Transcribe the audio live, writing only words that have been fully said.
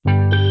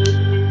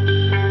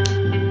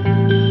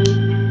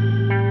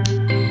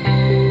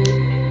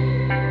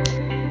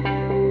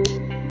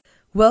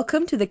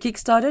Welcome to the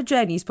Kickstarter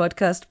Journeys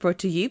podcast brought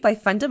to you by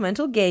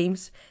Fundamental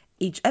Games.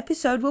 Each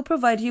episode will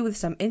provide you with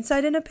some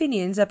insight and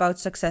opinions about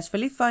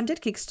successfully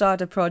funded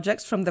Kickstarter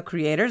projects from the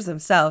creators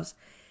themselves.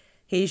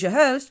 Here's your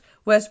host,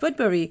 Wes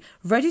Woodbury,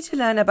 ready to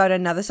learn about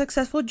another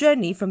successful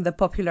journey from the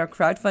popular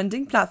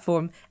crowdfunding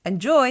platform.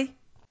 Enjoy!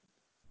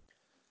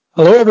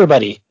 Hello,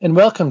 everybody, and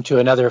welcome to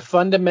another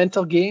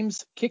Fundamental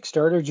Games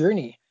Kickstarter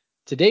journey.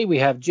 Today we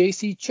have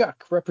JC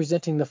Chuck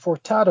representing the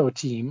Fortato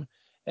team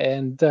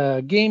and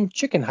the game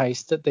Chicken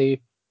Heist that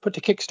they put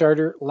to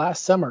Kickstarter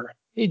last summer.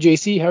 Hey,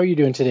 JC, how are you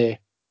doing today?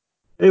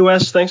 Hey,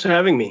 Wes, thanks for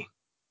having me.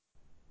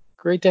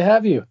 Great to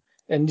have you.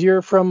 And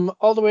you're from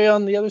all the way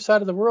on the other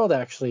side of the world,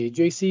 actually.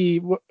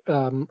 JC,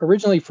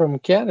 originally from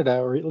Canada,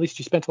 or at least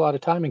you spent a lot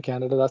of time in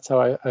Canada. That's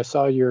how I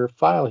saw your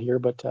file here.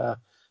 But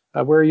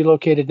where are you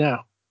located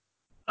now?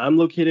 I'm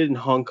located in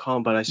Hong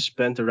Kong, but I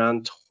spent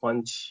around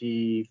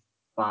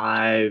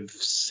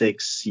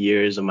 6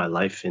 years of my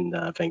life in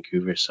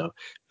Vancouver. So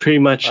pretty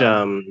much,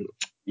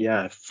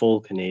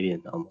 full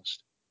Canadian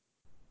almost.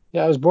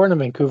 Yeah, I was born in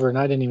Vancouver, and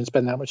I didn't even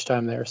spend that much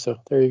time there. So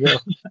there you go.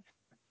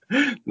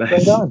 Nice.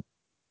 Right on.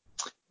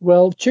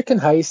 Well, Chicken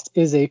Heist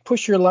is a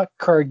push your luck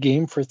card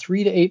game for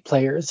 3 to 8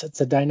 players.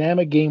 It's a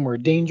dynamic game where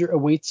danger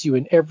awaits you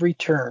in every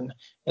turn.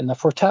 And the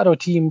Fortato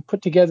team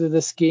put together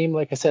this game,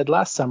 like I said,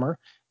 last summer.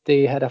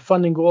 They had a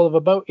funding goal of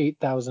about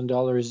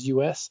 $8,000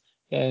 US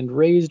and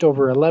raised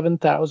over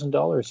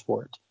 $11,000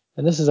 for it.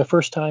 And this is a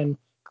first-time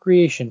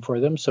creation for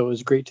them, so it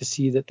was great to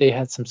see that they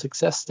had some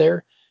success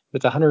there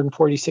with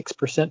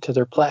 146% to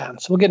their plan.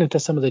 So we'll get into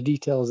some of the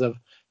details of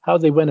how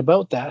they went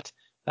about that.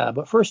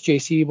 But first,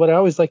 JC, what I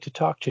always like to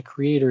talk to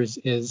creators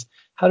is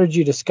how did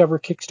you discover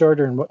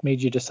Kickstarter and what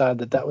made you decide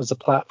that that was a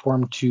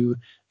platform to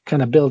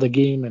kind of build a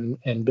game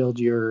and build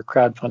your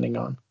crowdfunding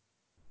on?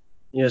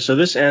 Yeah, so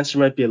this answer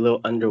might be a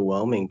little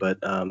underwhelming, but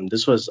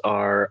this was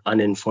our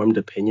uninformed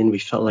opinion. We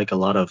felt like a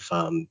lot of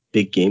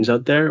big games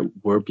out there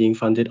were being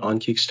funded on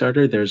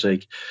Kickstarter. There's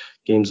like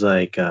games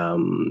like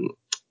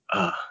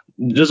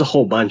there's a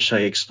whole bunch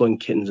like Exploding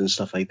Kittens and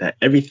stuff like that.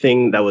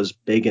 Everything that was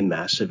big and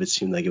massive, it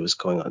seemed like it was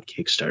going on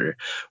Kickstarter.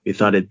 We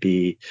thought it'd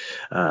be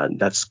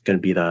that's going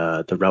to be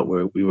the route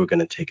where we were going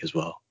to take as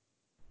well.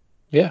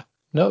 Yeah,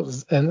 no,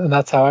 and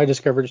that's how I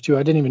discovered it too.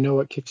 I didn't even know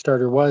what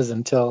Kickstarter was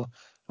until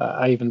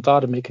I even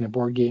thought of making a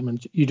board game.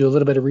 And you do a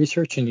little bit of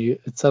research, and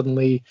it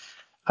suddenly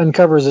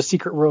uncovers a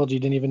secret world you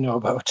didn't even know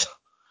about.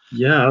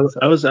 Yeah,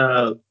 I was.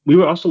 We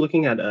were also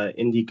looking at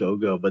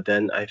Indiegogo, but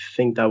then I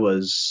think that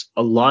was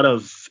a lot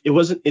of.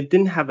 It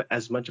didn't have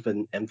as much of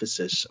an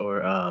emphasis or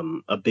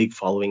a big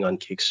following on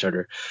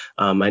Kickstarter.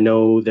 I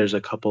know there's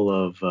a couple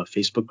of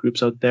Facebook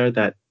groups out there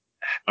that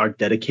are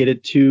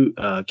dedicated to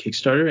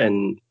Kickstarter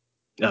and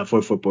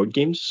for board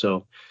games.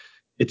 So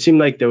it seemed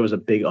like there was a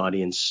big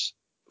audience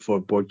for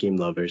board game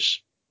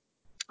lovers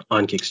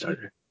on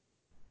Kickstarter.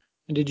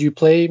 And did you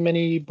play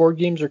many board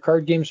games or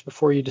card games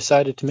before you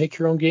decided to make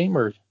your own game,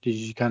 or did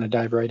you kind of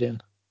dive right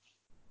in?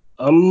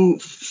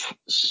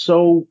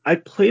 So I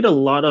played a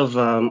lot of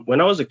when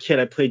I was a kid,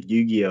 I played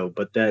Yu-Gi-Oh,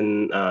 but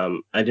then I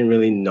didn't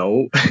really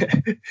know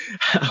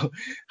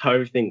how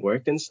everything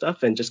worked and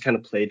stuff, and just kind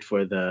of played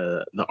for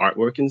the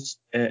artwork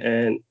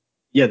and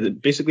yeah,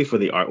 basically for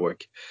the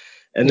artwork.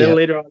 And then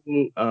later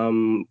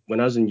on,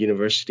 when I was in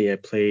university, I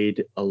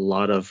played a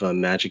lot of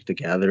Magic the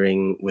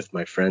Gathering with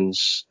my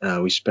friends.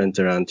 We spent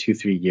around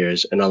 2-3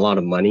 years and a lot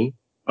of money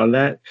on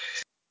that.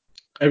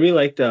 I really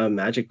liked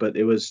Magic, but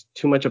it was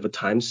too much of a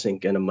time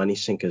sink and a money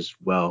sink as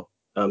well.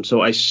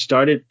 So I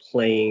started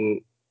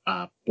playing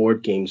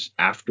board games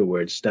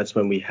afterwards. That's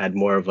when we had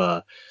more of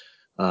a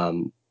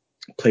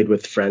played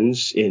with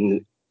friends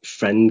in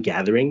friend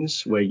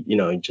gatherings where,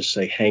 just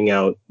like hang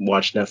out,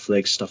 watch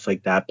Netflix, stuff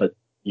like that. But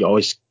you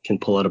always can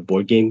pull out a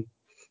board game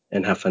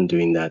and have fun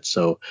doing that.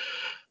 So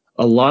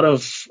a lot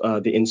of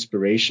the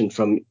inspiration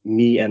from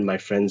me and my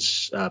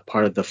friends,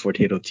 part of the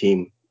Fortato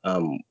team,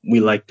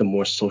 we liked the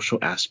more social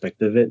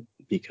aspect of it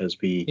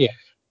because we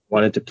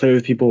wanted to play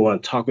with people,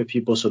 want to talk with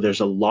people. So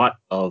there's a lot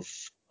of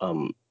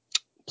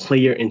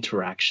player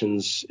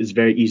interactions. It's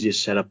very easy to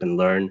set up and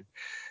learn.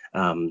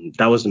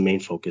 That was the main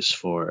focus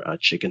for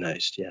Chicken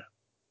Heist. Yeah.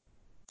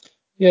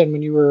 Yeah, and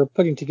when you were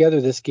putting together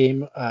this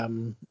game,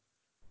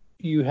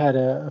 you had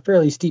a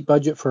fairly steep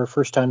budget for a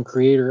first-time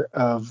creator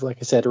of, like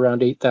I said,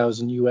 around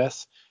 8,000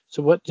 US.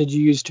 So what did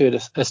you use to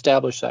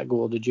establish that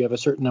goal? Did you have a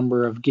certain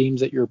number of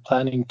games that you're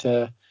planning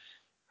to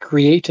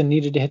create and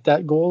needed to hit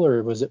that goal,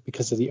 or was it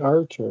because of the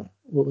art, or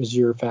what was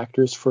your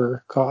factors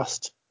for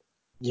cost?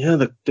 Yeah,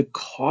 the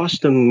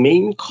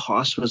main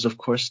cost was of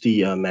course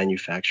the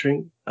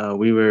manufacturing.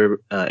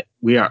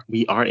 We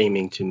are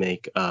aiming to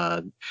make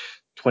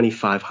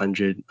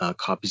 2,500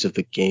 copies of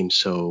the game.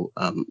 So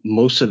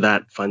most of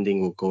that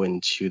funding will go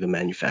into the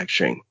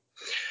manufacturing.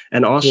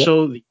 And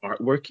also the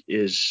artwork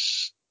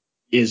is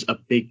a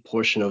big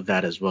portion of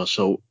that as well.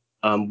 So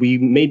we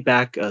made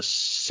back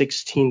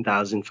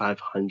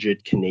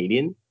 16,500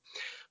 Canadian,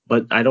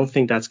 but I don't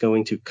think that's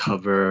going to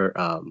cover,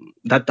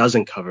 that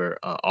doesn't cover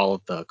all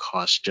of the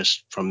costs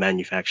just from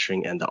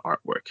manufacturing and the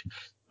artwork.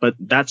 But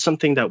that's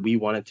something that we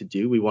wanted to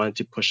do. We wanted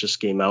to push this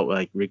game out,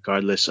 like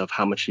regardless of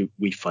how much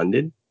we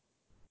funded.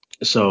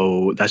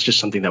 So that's just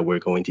something that we're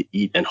going to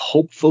eat and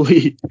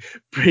hopefully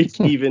break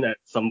even at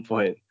some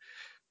point.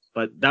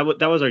 But that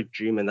was our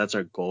dream and that's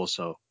our goal.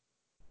 So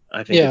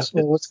I think Yeah,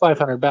 well, what's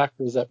 500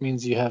 backers? That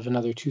means you have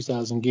another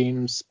 2,000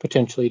 games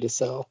potentially to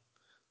sell.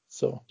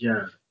 So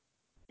yeah,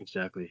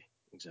 exactly.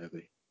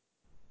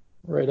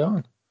 right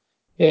on.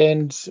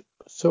 And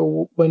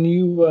so when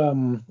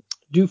you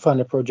do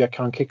fund a project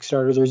on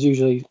Kickstarter, there's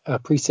usually a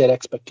preset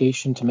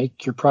expectation to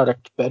make your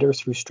product better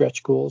through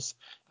stretch goals.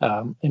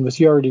 And with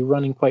you already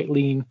running quite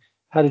lean,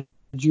 how did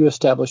you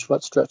establish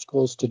what stretch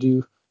goals to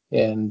do,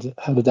 and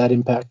how did that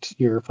impact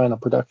your final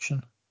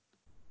production?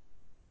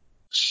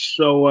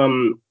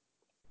 So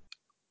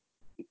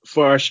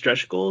for our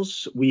stretch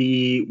goals,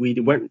 we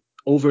weren't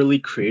overly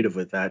creative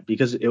with that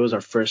because it was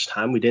our first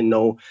time. We didn't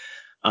know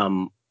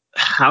um,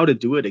 how to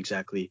do it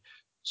exactly.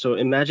 So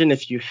imagine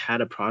if you had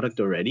a product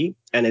already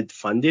and it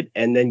funded,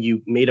 and then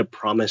you made a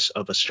promise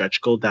of a stretch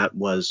goal that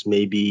was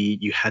maybe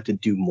you had to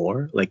do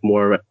more, like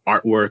more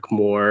artwork,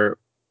 more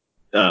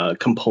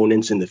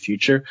components in the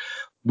future.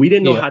 We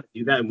didn't know Yeah, how to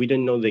do that, and we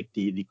didn't know like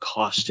the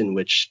cost in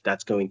which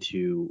that's going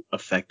to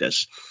affect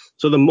us.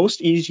 So the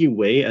most easy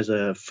way as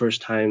a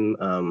first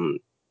time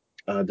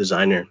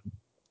designer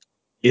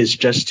is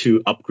just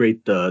to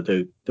upgrade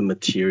the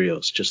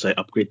materials, just like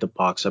upgrade the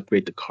box,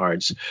 upgrade the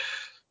cards.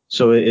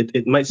 So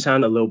it might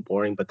sound a little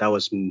boring, but that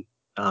was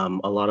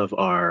a lot of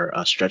our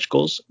stretch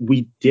goals.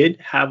 We did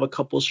have a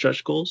couple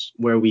stretch goals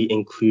where we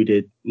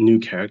included new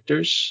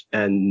characters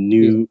and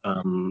yeah,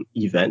 new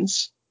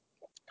events.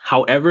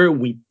 However,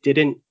 we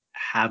didn't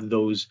have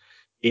those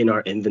in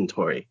our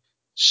inventory.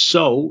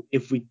 So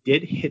if we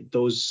did hit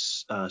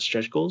those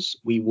stretch goals,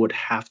 we would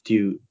have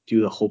to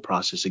do the whole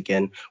process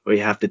again, where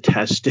you have to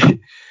test it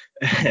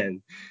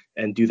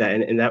and do that,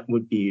 and that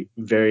would be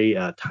very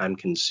time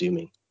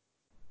consuming.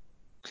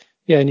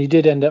 yeah. And you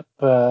did end up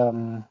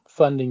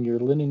funding your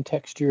linen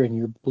texture and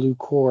your blue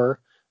core,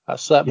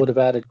 so that Yeah, would have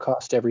added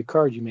cost to every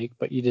card you make,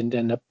 but you didn't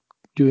end up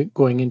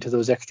going into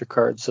those extra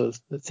cards, so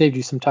that saved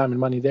you some time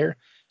and money there.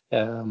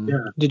 yeah.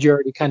 Did you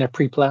already kind of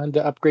pre-plan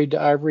to upgrade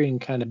to Ivory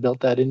and kind of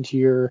built that into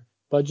your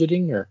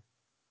budgeting, or?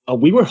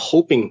 We were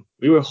hoping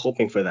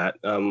for that.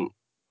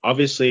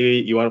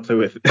 Obviously you want to play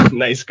with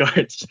nice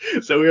cards,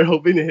 so we were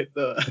hoping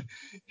to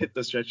hit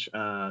the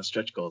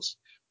stretch goals.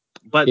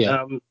 But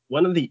Yeah.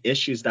 one of the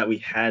issues that we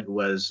had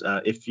was,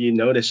 if you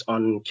notice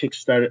on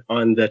Kickstarter,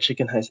 on the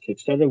Chicken Heist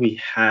Kickstarter, we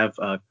have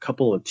a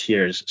couple of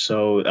tiers.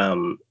 So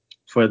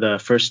for the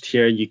first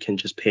tier, you can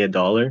just pay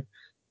 $1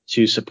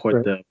 to support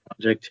Right. the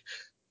project.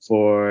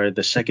 For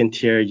the second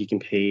tier, you can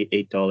pay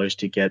 $8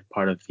 to get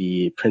part of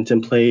the print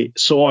and play,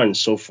 so on and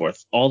so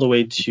forth, all the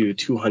way to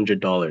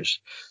 $200.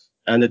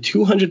 And the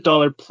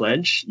 $200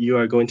 pledge, you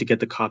are going to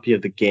get the copy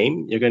of the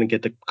game. You're going to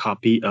get the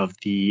copy of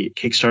the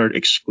Kickstarter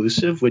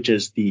exclusive, which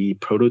is the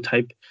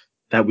prototype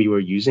that we were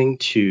using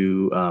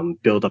to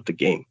build up the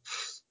game.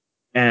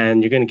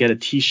 And you're going to get a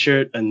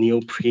t-shirt, a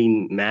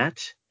neoprene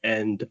mat,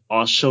 and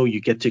also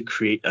you get to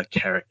create a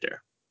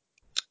character.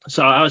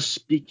 So I was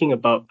speaking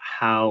about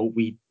how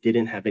we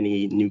didn't have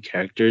any new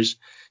characters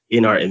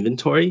in our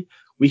inventory.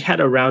 We had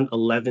around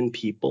 11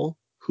 people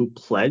who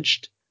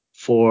pledged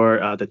for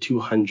the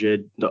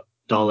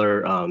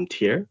 $200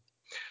 tier.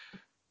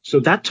 So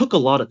that took a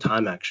lot of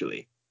time,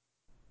 actually.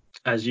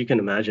 As you can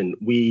imagine,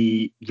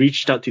 we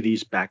reached out to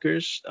these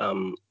backers.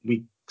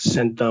 We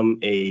sent them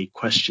a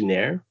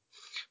questionnaire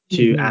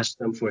to Hmm. ask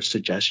them for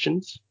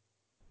suggestions.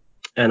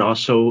 And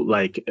also,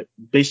 like,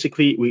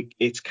 basically,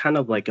 it's kind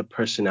of like a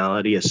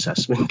personality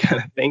assessment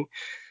kind of thing.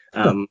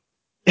 Um,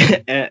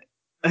 and,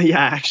 yeah,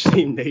 I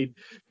actually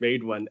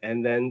made one,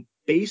 and then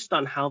based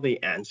on how they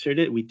answered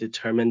it, we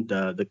determined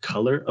the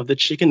color of the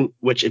chicken.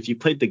 Which, if you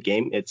played the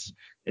game, it's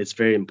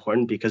very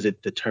important because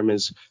it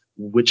determines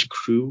which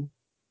crew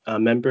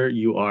member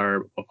you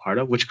are a part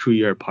of, which crew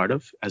you're a part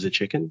of as a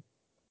chicken,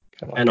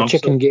 Kind of and like a also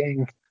chicken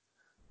gang.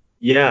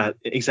 yeah,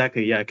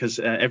 exactly. Yeah, because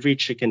every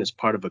chicken is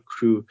part of a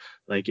crew.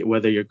 Like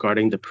whether you're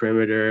guarding the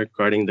perimeter,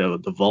 guarding the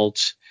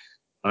vault,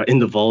 in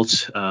the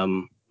vault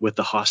with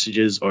the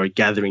hostages, or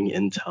gathering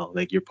intel.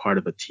 Like you're part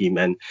of a team,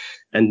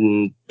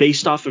 and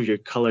based off of your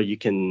color, you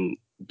can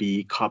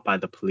be caught by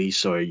the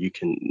police, or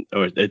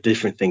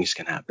different things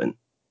can happen.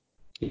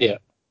 Yeah.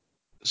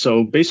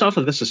 So based off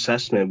of this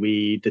assessment,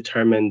 we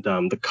determined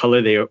the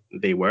color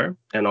they were,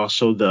 and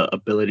also the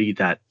ability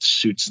that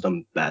suits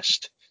them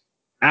best.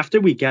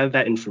 After we gathered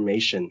that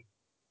information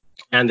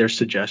and their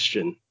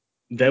suggestion,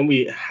 then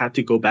we had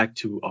to go back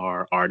to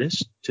our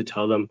artist to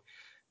tell them,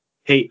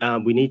 hey,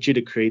 we need you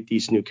to create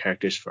these new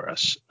characters for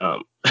us.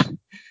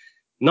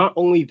 Not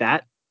only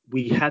that,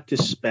 we had to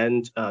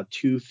spend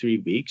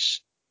 2-3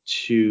 weeks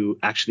to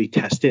actually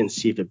test it and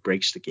see if it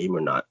breaks the game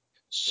or not.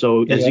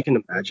 So as Yeah. you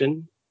can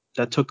imagine,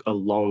 that took a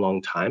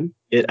long time.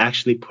 It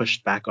actually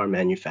pushed back our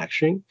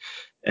manufacturing.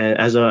 And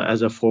as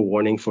a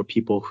forewarning for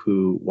people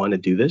who want to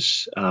do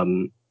this,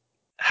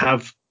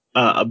 have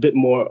a bit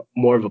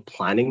more of a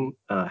planning,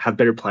 have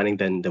better planning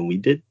than we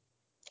did.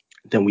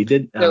 than we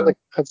did. Yeah, like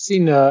I've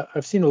seen a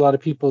lot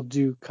of people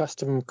do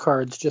custom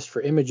cards just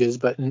for images,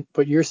 but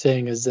what you're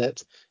saying is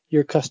that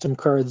your custom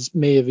cards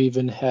may have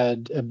even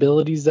had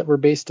abilities that were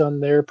based on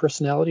their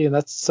personality, and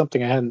that's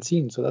something I hadn't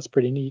seen, so that's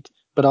pretty neat.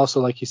 But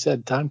also, like you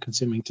said, time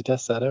consuming to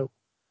test that out.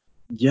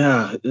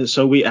 Yeah,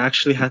 so we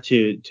actually had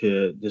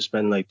to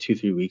spend like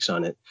 2-3 weeks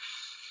on it,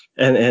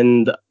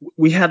 and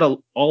we had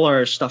all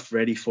our stuff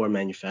ready for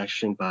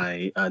manufacturing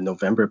by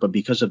November, but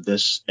because of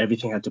this,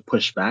 everything had to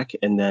push back,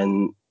 and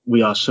then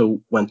we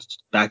also went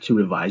back to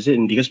revise it,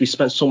 and because we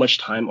spent so much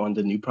time on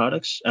the new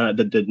products,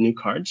 the new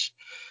cards,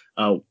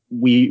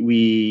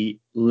 we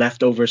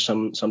left over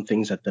some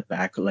things at the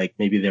back, like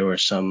maybe there were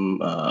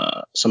some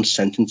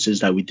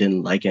sentences that we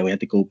didn't like, and we had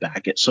to go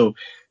back it. So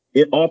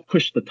it all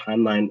pushed the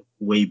timeline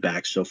way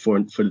back. So for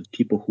the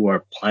people who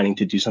are planning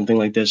to do something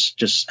like this,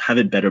 just have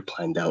it better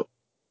planned out,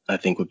 I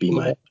think would be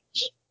my Yeah,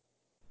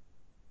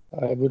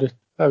 advice.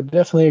 I would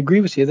definitely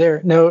agree with you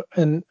there. Now,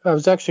 and I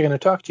was actually going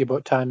to talk to you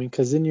about timing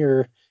because in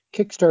your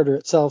Kickstarter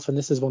itself, and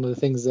this is one of the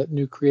things that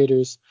new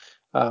creators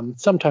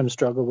sometimes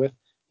struggle with,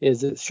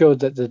 is it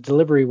showed that the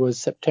delivery was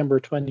September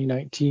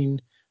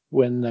 2019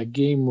 when the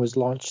game was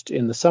launched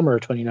in the summer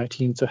of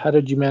 2019. So how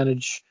did you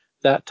manage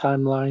that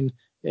timeline?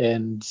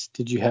 And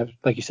did you have,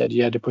 like you said,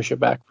 you had to push it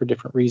back for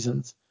different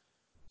reasons?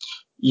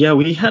 Yeah,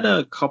 we had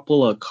a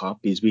couple of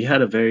copies. We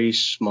had a very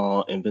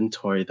small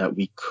inventory that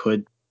we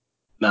could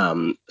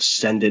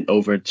send it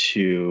over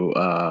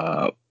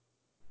to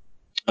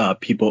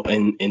people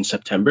in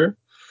September.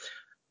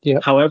 Yeah.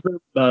 However,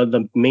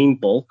 the main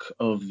bulk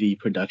of the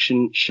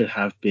production should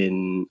have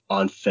been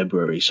on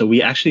February. So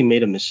we actually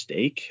made a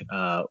mistake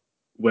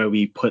where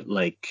we put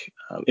like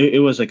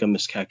it was like a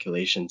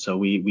miscalculation. So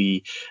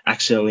we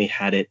accidentally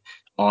had it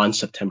on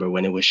September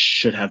when it was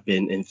should have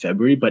been in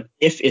February. But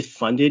if it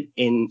funded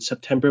in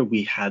September,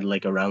 we had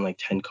like around like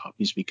 10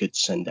 copies we could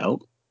send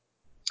out.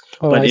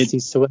 Oh, But I it see.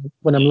 So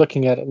when I'm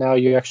looking at it now,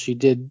 you actually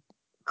did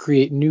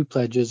create new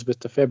pledges with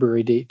the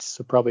February dates.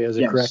 So probably as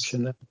a yes.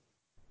 correction.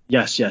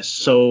 Yes.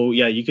 So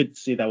yeah, you could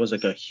see that was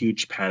like a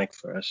huge panic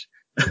for us.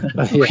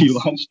 We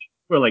Yes. launched.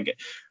 We're like,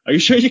 are you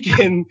sure you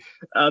can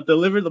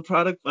deliver the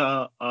product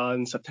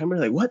on September?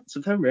 Like, what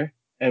September?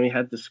 And we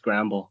had to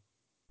scramble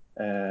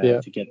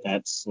Yeah. to get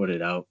that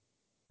sorted out.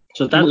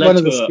 So that One led of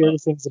to the scary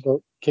things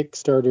about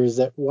Kickstarter is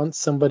that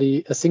once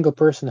a single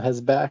person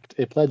has backed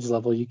a pledge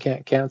level, you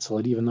can't cancel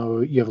it, even though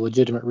you have a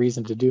legitimate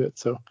reason to do it.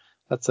 So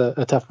that's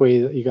a tough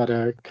way that you got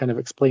to kind of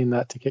explain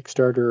that to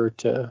Kickstarter or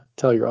to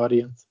tell your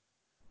audience.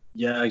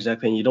 yeah,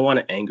 exactly. And you don't want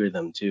to anger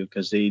them too,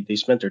 because they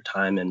spent their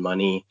time and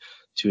money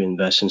to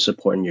invest in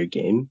supporting your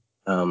game.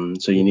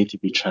 So you need to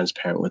be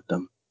transparent with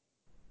them.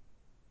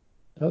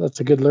 Oh, that's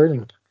a good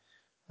learning.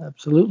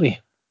 Absolutely.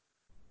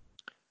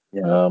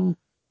 Yeah. Um,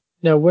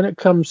 Now, when it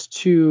comes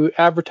to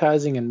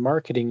advertising and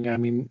marketing, I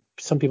mean,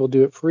 some people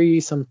do it free,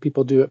 some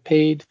people do it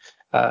paid.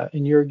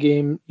 In your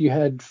game, you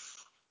had,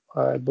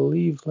 I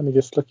believe, let me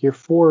just look here,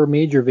 four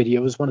major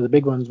videos. One of the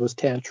big ones was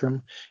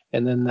Tantrum,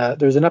 and then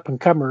there's an up and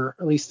comer.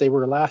 At least they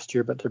were last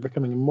year, but they're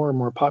becoming more and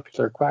more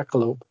popular,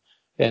 Quackalope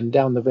and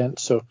Down the Vent.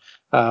 So,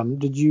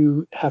 did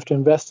you have to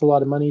invest a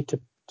lot of money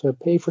to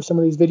pay for some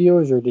of these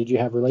videos, or did you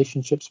have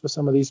relationships with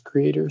some of these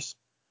creators?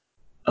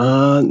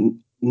 Uh,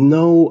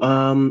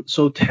 no.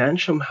 So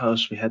Tantrum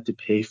House, we had to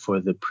pay for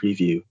the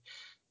preview.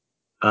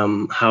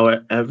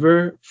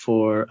 However,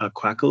 for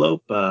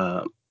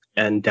Quackalope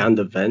and Down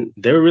the Vent,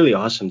 they were really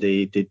awesome.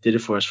 They did it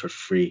for us for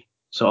free.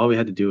 So all we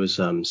had to do was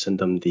send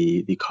them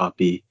the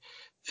copy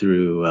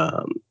through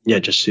yeah,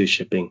 just through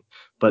shipping.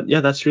 But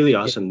yeah, that's really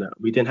awesome that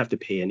we didn't have to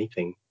pay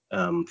anything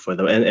for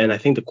them. And I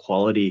think the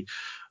quality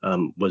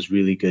was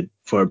really good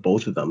for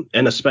both of them,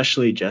 and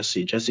especially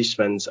Jesse.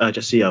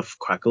 Jesse of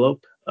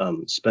Quackalope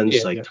spends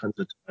Yeah, like yeah. tons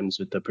of times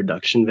with the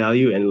production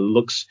value, and it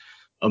looks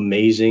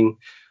amazing,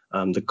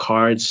 the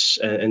cards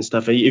and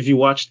stuff. And if you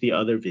watch the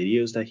other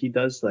videos that he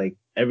does, like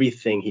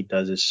everything he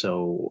does is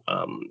so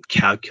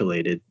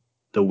calculated.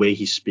 The way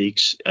he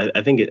speaks,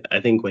 I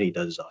think what he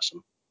does is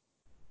awesome.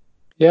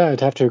 Yeah,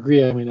 I'd have to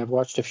agree. I mean, I've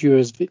watched a few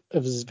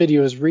of his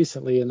videos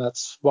recently, and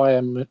that's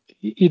why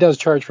he does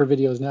charge for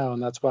videos now,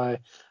 and that's why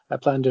I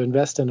plan to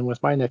invest in him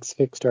with my next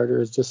Kickstarter.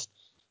 Is just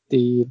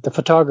the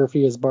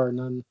photography is bar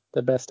none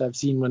the best I've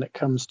seen when it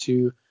comes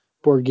to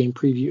board game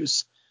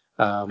previews.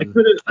 I And then he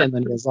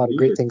couldn't has a lot of believe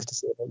great it. things to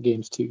say about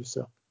games too.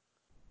 So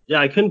Yeah,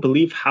 I couldn't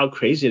believe how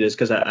crazy it is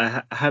because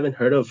I haven't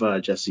heard of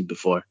Jesse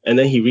before. And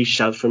then he reached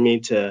out for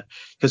me to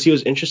because he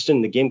was interested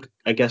in the game.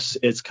 I guess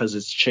it's because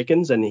it's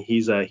chickens and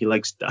he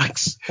likes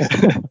ducks.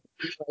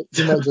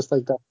 he might just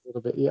like that a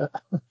little bit. Yeah.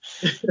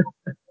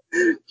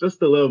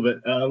 Just a little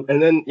bit.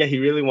 And then yeah, he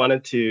really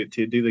wanted to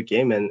do the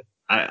game, and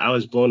I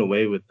was blown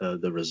away with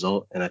the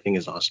result, and I think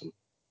it's awesome.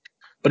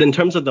 But in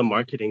terms of the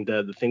marketing,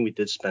 the thing we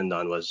did spend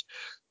on was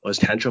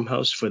Tantrum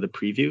House for the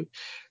preview,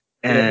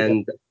 Yeah, yeah,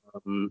 and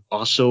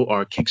also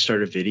our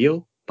Kickstarter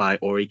video by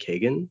Ori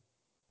Kagan.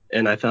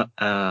 And I thought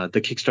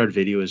the Kickstarter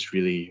video is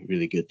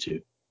really good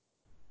too.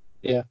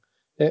 yeah.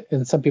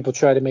 And some people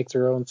try to make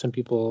their own. Some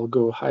people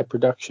go high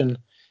production.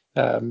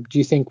 Do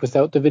you think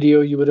without the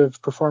video you would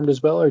have performed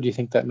as well, or do you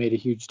think that made a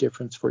huge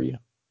difference for you?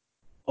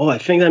 Oh, I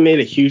think that made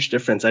a huge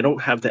difference. I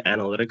don't have the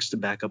analytics to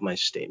back up my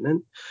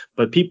statement,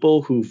 but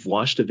people who've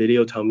watched the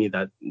video tell me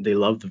that they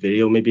love the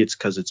video. Maybe it's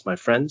because it's my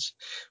friends,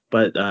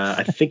 but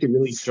I think it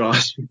really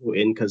draws people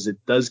in because it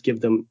does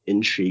give them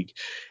intrigue.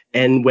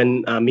 And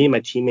when me and my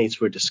teammates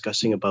were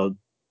discussing about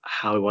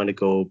how I want to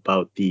go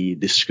about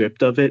the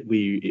script of it,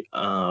 we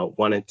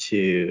wanted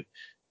to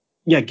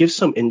give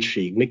some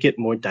intrigue, make it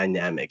more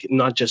dynamic,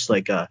 not just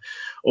like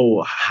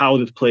how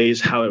it plays,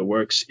 how it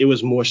works. It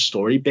was more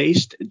story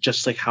based,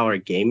 just like how our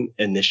game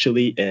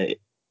initially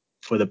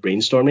for the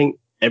brainstorming,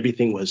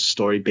 everything was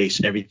story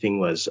based, everything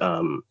was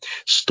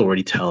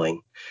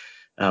storytelling.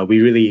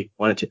 We really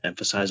wanted to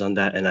emphasize on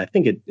that, and I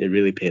think it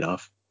really paid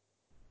off.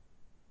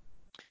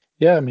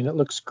 Yeah, I mean, it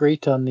looks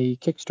great on the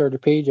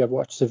Kickstarter page. I've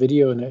watched the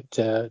video, and it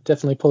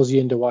definitely pulls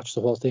you in to watch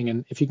the whole thing.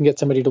 And if you can get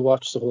somebody to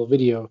watch the whole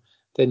video,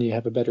 then you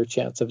have a better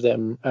chance of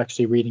them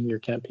actually reading your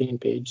campaign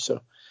page.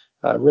 So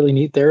really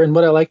neat there. And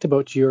what I liked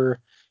about your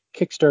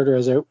Kickstarter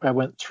as I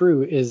went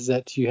through is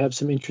that you have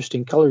some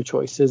interesting color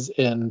choices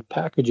and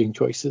packaging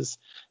choices,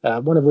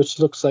 one of which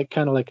looks like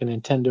kind of like a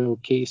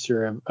Nintendo case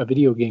or a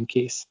video game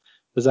case.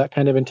 Was that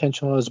kind of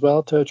intentional as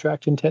well to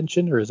attract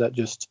attention, or is that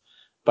just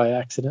by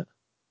accident?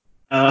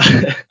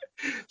 Uh,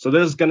 so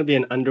this is going to be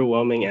an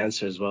underwhelming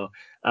answer as well.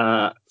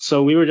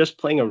 So we were just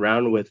playing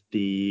around with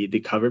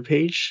the cover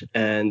page,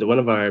 and one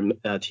of our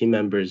team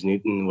members,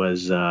 Newton,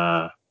 was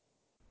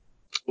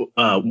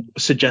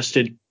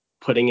suggested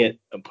putting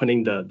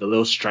the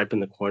little stripe in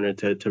the corner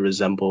to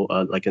resemble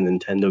like a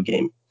Nintendo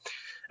game.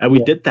 And we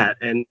Yeah. did that,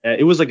 and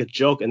it was like a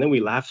joke, and then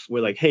we laughed.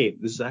 We're like, hey,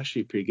 this is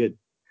actually pretty good.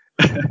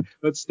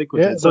 Let's stick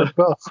with Yeah, it. it So worked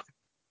well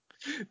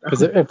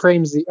because it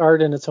frames the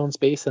art in its own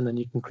space, and then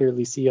you can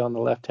clearly see on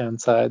the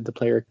left-hand side the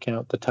player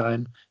count, the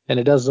time, and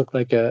it does look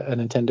like a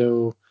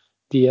Nintendo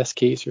DS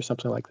case or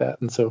something like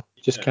that. And so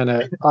just yeah. kind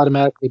of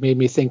automatically made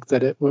me think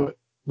that it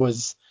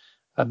was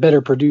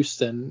better produced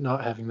than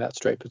not having that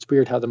stripe. It's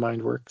weird how the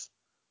mind works.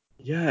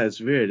 Yeah, it's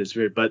weird. It's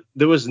weird, but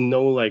there was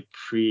no like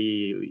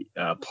pre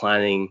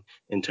planning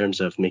in terms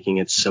of making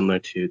it similar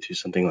to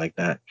something like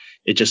that.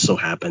 It just so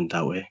happened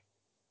that way.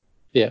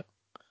 Yeah.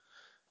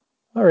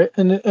 All right.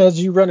 And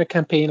as you run a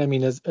campaign, I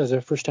mean, as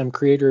a first time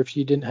creator, if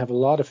you didn't have a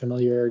lot of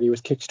familiarity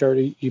with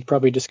Kickstarter, you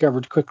probably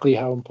discovered quickly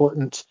how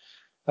important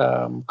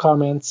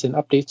comments and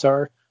updates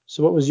are.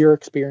 So, what was your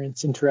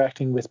experience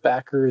interacting with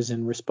backers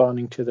and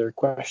responding to their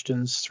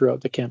questions throughout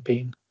the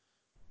campaign?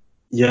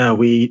 Yeah,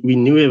 we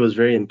knew it was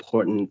very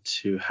important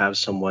to have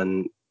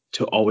someone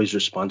to always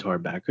respond to our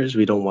backers.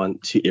 We don't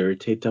want to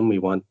irritate them. We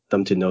want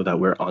them to know that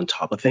we're on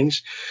top of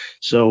things.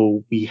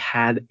 So we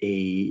had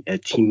a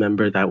team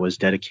member that was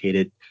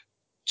dedicated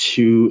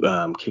to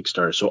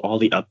Kickstarter. So all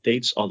the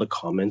updates, all the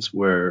comments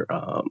were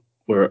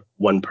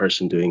one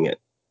person doing it.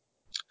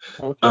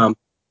 Okay. Um,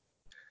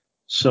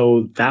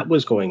 so that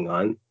was going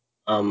on.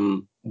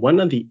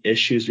 One of the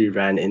issues we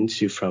ran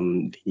into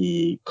from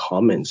the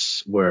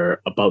comments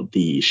were about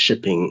the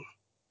shipping.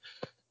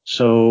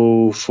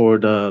 So for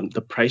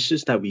the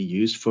prices that we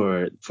used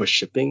for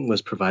shipping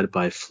was provided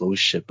by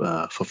Flowship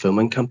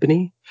fulfillment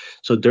company.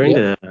 So during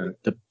Yep.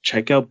 the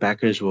checkout,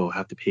 backers will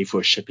have to pay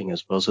for shipping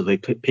as well. So they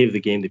pay for the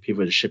game, they pay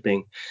for the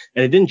shipping,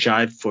 and it didn't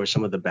jive for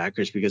some of the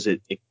backers because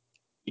it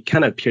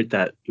kind of appeared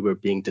that we were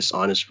being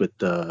dishonest with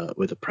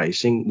the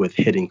pricing with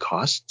hidden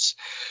costs,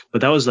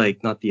 but that was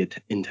like not the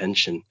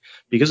intention.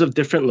 Because of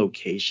different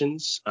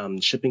locations,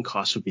 shipping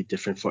costs would be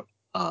different for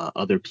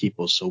other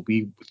people. So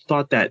we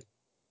thought that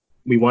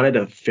we wanted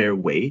a fair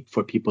way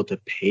for people to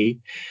pay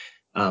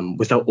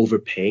without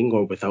overpaying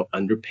or without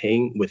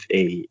underpaying with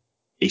a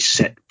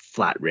set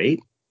flat rate.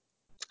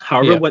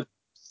 However, Yeah.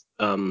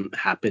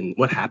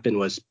 what happened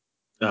was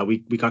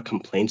we got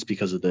complaints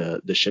because of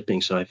the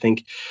shipping. So I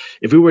think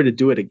if we were to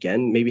do it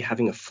again, maybe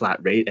having a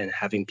flat rate and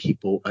having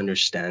people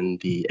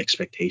understand the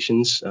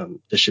expectations,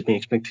 the shipping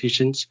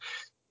expectations,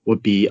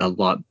 would be a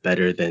lot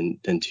better than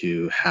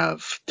to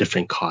have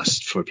different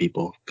costs for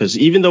people. Because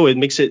even though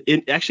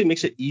it actually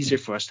makes it easier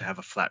for us to have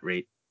a flat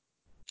rate,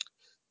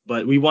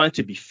 but we want it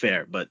to be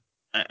fair. But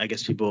I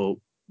guess people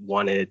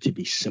wanted it to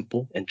be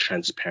simple and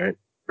transparent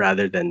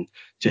rather than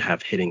to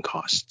have hidden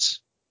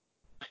costs.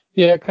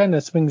 Yeah, it kind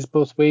of swings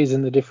both ways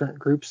in the different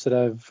groups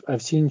that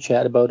I've seen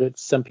chat about it.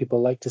 Some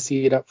people like to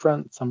see it up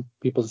front, some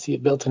people see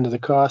it built into the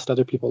cost,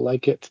 other people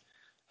like it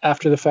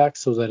after the fact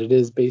so that it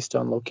is based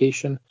on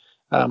location.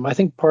 I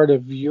think part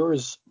of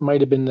yours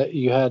might have been that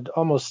you had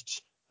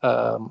almost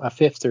a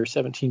fifth or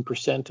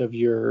 17% of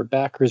your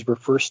backers were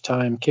first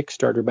time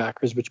Kickstarter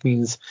backers, which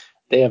means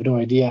they have no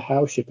idea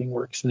how shipping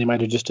works and they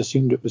might have just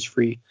assumed it was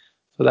free.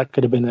 So that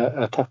could have been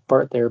a tough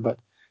part there, but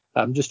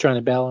I'm just trying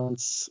to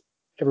balance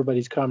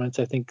everybody's comments.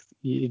 I think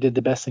you did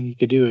the best thing you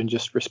could do and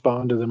just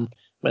respond to them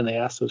when they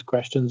ask those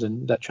questions.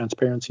 And that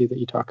transparency that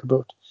you talk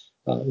about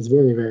is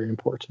very, very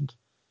important.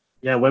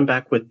 Yeah, I went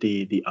back with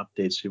the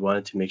updates. We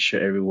wanted to make sure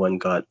everyone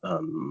got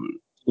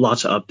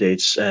lots of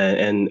updates,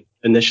 and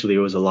initially it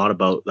was a lot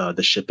about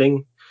the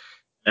shipping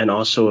and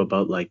also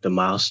about like the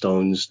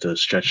milestones, the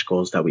stretch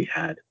goals that we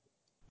had.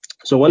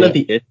 So one of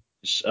Yeah. the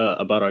issues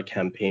about our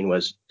campaign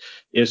was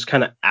it was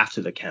kind of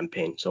after the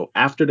campaign. So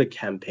after the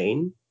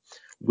campaign,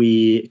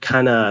 we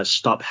kind of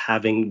stopped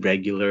having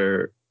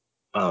regular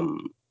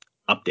um,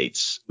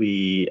 updates.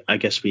 I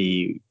guess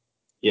we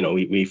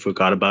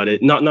forgot about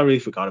it. Not really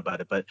forgot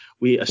about it, but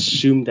we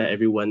assumed that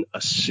everyone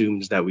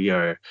assumes that we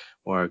are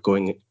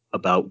going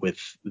about with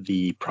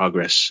the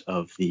progress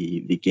of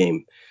the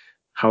game. Yeah.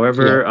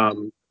 However,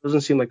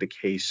 doesn't seem like the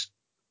case.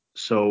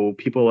 So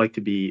people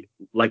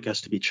like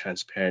us to be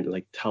transparent,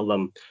 like tell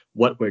them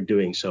what we're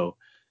doing. So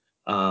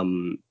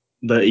um,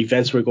 the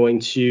events we're going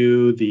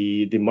to,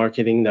 the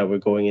marketing that we're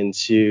going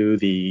into,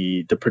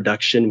 the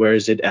production, where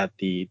is it at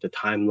the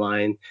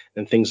timeline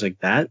and things like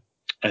that.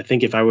 I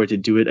think if I were to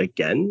do it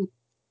again,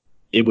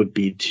 it would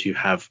be to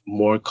have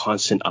more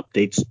constant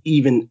updates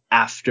even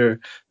after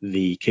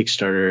the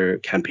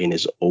Kickstarter campaign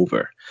is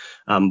over.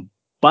 Um,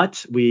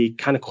 but we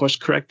kind of course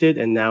corrected,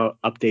 and now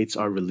updates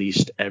are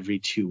released every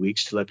 2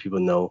 weeks to let people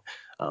know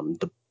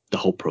the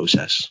whole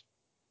process.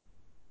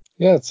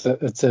 Yeah,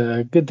 it's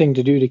a good thing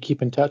to do to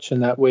keep in touch,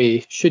 and that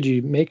way, should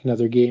you make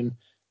another game,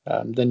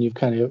 then you've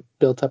kind of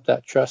built up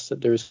that trust that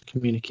there's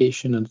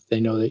communication and they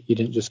know that you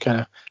didn't just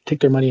kind of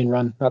take their money and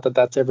run. Not that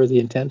that's ever the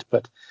intent,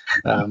 but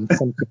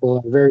some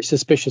people are very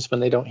suspicious when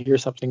they don't hear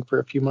something for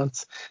a few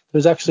months.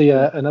 There's actually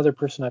another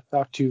person I've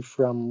talked to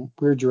from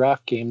Weird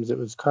Giraffe Games. It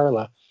was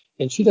Carla,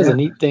 and she does a Yeah,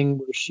 neat thing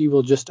where she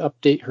will just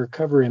update her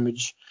cover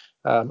image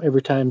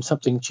every time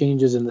something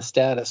changes in the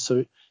status.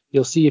 So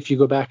you'll see if you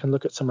go back and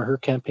look at some of her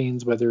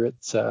campaigns, whether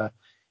it's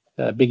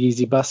Big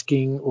Easy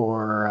Busking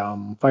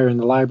or Fire in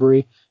the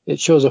Library, it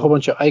shows a whole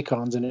bunch of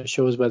icons and it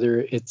shows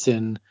whether it's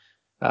in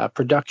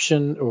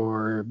production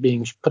or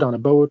being put on a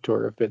boat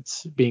or if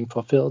it's being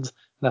fulfilled.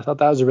 And I thought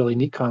that was a really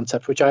neat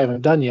concept, which I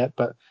haven't done yet,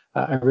 but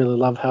I really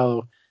love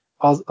how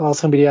all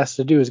somebody has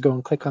to do is go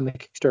and click on the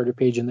Kickstarter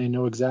page and they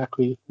know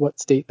exactly what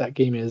state that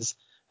game is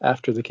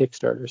after the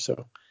Kickstarter.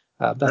 So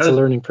that's a that is,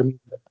 learning for me.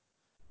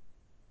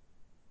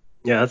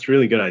 yeah, that's a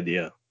really good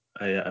idea.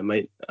 I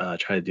might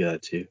try to do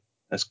that too.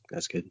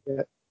 That's good.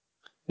 Yeah.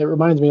 It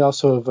reminds me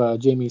also of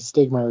Jamie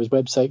Stegmaier's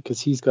website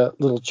because he's got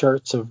little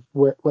charts of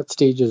what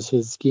stages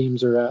his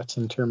games are at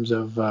in terms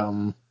of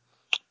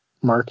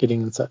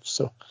marketing and such.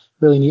 So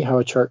really neat how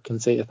a chart can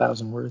say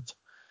 1,000 words.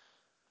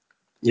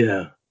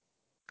 Yeah.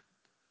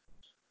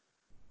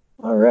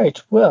 All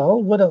right.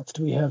 Well, what else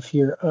do we have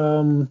here?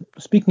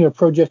 Speaking of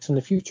projects in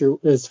the future,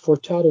 is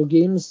Fortato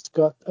Games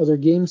got other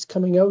games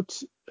coming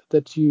out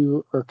that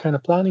you are kind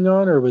of planning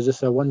on, or was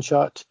this a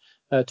one-shot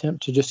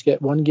attempt to just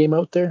get one game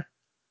out there?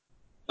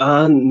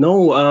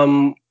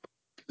 No.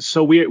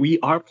 So we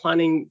are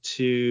planning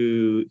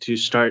to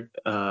start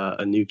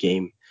a new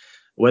game,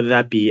 whether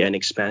that be an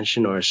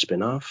expansion or a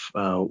spin-off.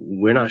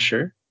 We're not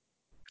sure,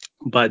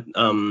 but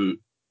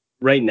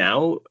right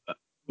now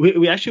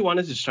we actually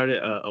wanted to start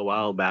it a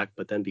while back,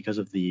 but then because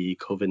of the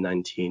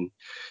COVID-19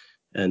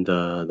 and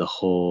the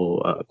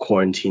whole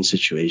quarantine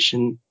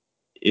situation,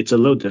 it's a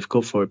little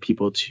difficult for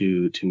people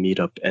to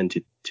meet up and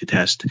to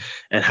test.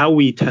 And how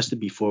we tested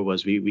before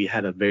was we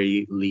had a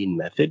very lean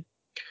method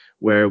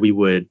where we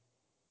would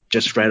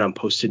just write on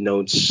post-it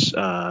notes,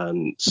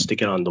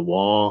 stick it on the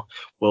wall.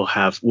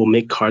 We'll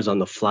make cards on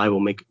the fly. We'll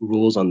make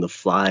rules on the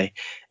fly.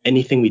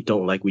 Anything we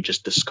don't like, we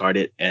just discard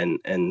it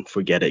and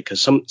forget it.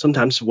 Because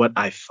sometimes what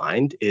I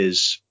find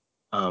is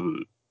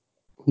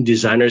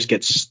designers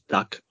get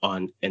stuck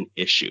on an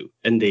issue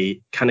and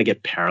they kind of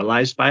get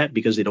paralyzed by it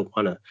because they don't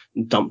want to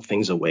dump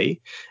things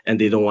away and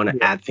they don't want to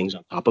Yeah. add things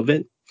on top of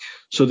it.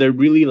 So they're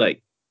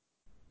really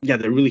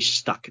they're really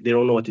stuck. They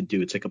don't know what to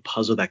do. It's like a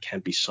puzzle that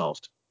can't be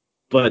solved.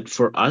 But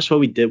for us, what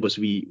we did was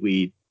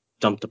we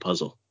dumped the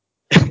puzzle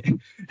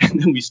and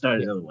then we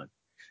started Yeah. another one.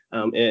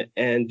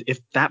 And if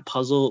that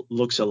puzzle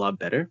looks a lot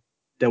better,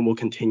 then we'll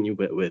continue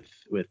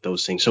with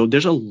those things. So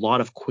there's a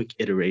lot of quick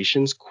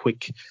iterations,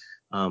 quick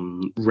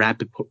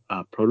rapid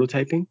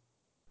prototyping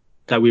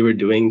that we were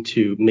doing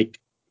to make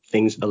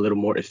things a little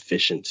more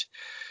efficient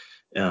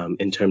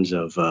in terms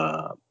of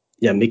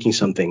making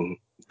something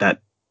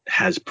that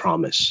has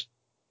promise.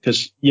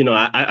 Because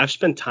I've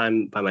spent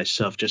time by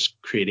myself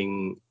just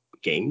creating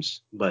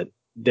games, but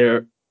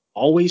there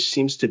always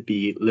seems to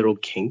be little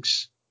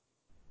kinks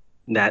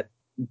that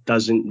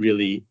doesn't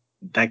really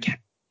that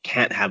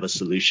can't have a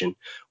solution,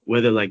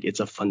 whether like it's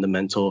a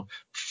fundamental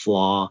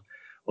flaw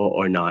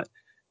or not.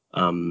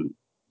 Um,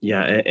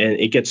 and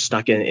it gets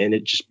stuck and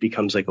it just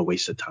becomes like a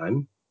waste of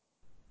time.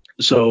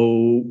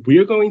 So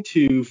we're going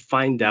to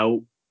find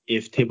out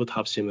if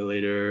Tabletop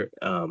Simulator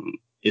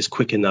is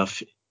quick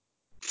enough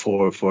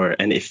for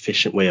an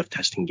efficient way of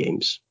testing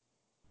games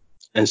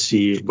and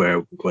see where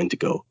we're going to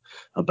go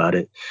about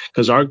it.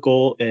 Because our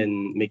goal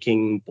in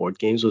making board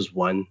games was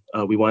one,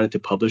 we wanted to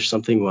publish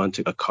something, we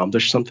wanted to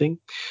accomplish something,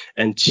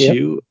 and Yeah.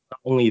 two, not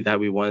only that,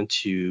 we wanted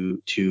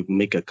to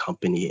make a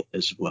company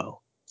as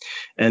well.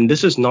 And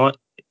this is not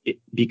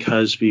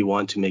because we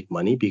want to make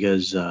money,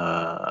 because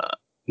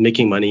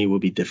making money will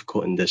be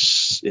difficult in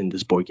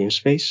this board game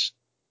space.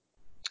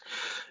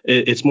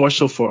 It's more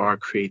so for our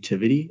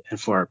creativity and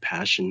for our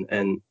passion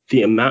and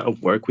the amount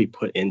of work we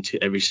put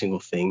into every single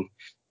thing.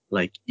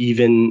 Like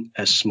even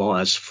as small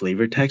as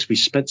flavor text, we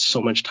spent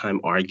so much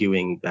time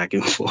arguing back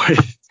and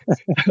forth.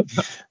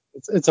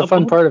 It's a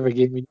fun part of a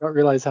game. You don't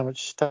realize how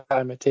much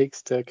time it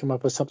takes to come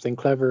up with something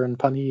clever and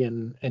punny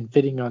and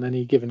fitting on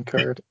any given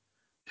card.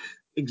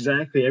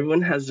 Exactly.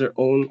 Everyone has their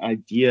own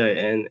idea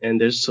and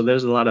there's a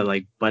lot of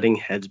like butting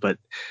heads, but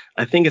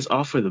I think it's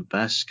all for the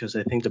best because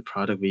I think the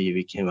product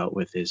we came out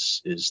with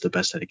is the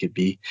best that it could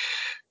be.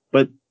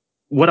 But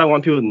what I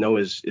want people to know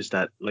is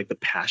that like the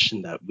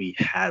passion that we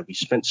had, we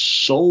spent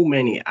so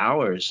many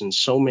hours and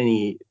so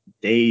many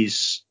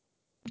days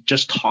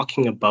just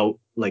talking about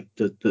like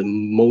the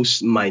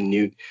most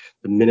minute,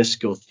 the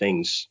minuscule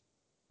things.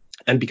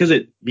 And because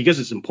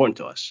it's important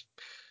to us.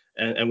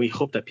 And we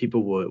hope that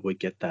people would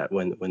get that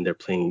when they're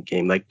playing a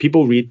game. Like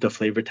people read the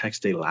flavor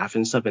text, they laugh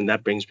and stuff, and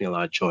that brings me a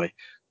lot of joy,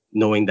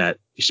 knowing that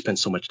we spent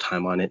so much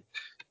time on it.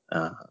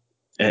 Uh,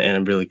 and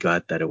I'm really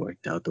glad that it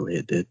worked out the way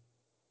it did.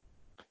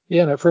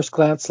 Yeah, and at first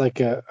glance, like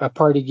a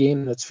party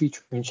game that's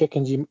featuring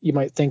chickens, you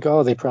might think,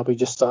 oh, they probably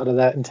just thought of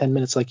that in 10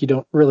 minutes. Like you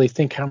don't really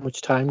think how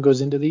much time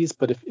goes into these.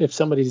 But if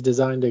somebody's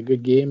designed a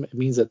good game, it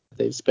means that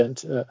they've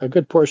spent a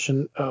good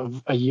portion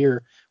of a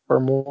year or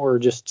more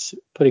just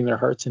putting their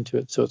hearts into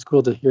it. So it's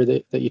cool to hear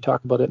that you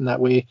talk about it in that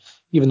way,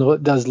 even though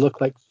it does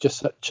look like just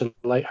such a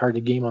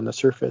lighthearted game on the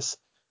surface,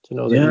 to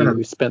know that Yeah,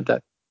 you spent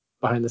that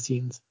behind the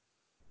scenes.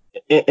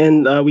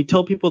 and we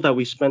tell people that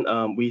we spent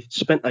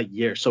a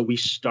year. So we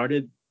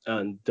started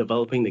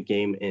developing the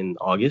game in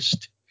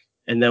August,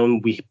 and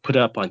then we put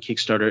it up on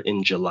Kickstarter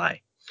in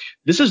July.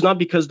 This is not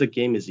because the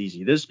game is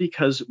easy. This is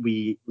because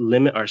we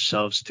limit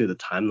ourselves to the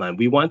timeline.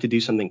 We want to do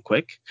something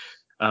quick.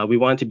 We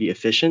want to be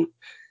efficient,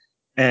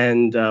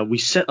 and we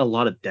set a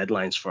lot of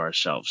deadlines for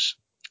ourselves.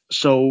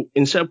 So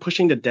instead of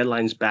pushing the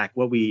deadlines back,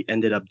 what we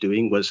ended up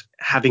doing was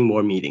having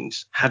more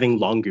meetings, having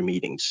longer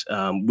meetings.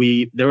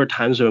 There were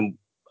times when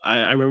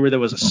I remember there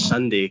was a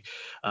Sunday.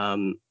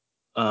 Um,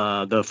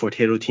 the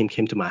Forteto team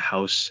came to my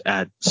house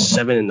at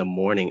 7 in the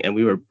morning, and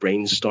we were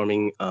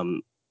brainstorming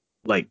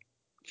like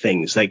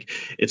things. Like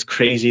it's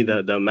crazy the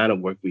amount of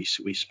work we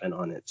spent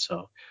on it.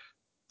 So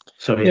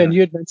Yeah, yeah. and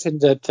you had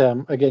mentioned that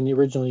again,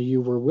 originally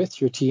you were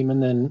with your team,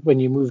 and then when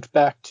you moved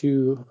back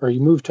to, or you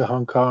moved to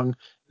Hong Kong,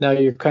 now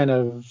you're kind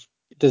of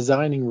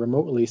designing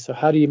remotely. So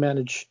how do you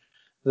manage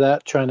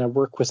that, trying to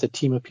work with a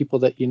team of people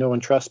that you know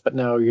and trust, but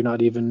now you're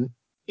not even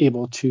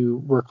able to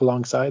work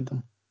alongside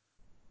them?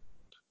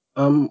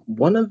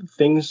 One of the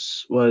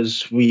things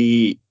was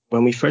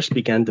when we first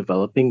began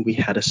developing, we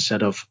had a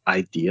set of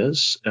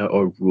ideas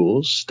or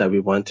rules that we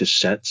wanted to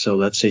set. So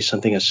let's say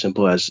something as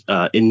simple as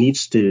it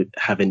needs to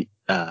have an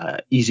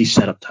easy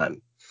setup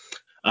time.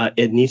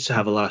 It needs to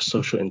have a lot of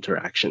social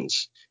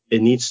interactions.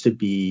 It needs to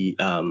be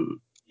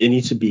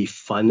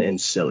fun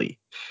and silly.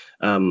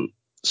 Um,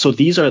 so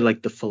these are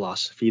like the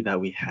philosophy that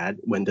we had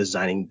when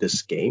designing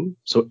this game.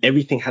 So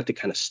everything had to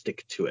kind of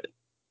stick to it. Yeah.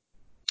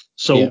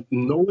 So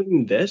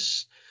knowing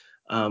this,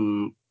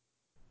 um,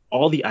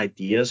 all the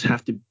ideas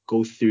have to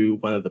go through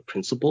one of the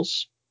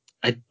principles.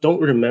 I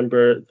don't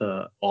remember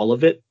the all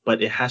of it,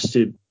 but it has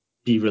to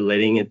be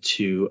relating it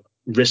to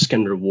risk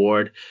and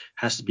reward,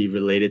 has to be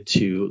related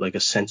to like a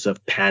sense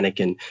of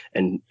panic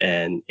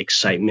and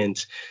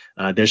excitement.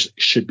 There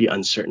should be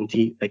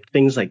uncertainty, like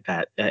things like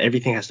that.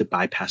 Everything has to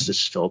bypass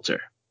this filter.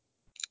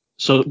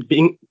 So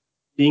being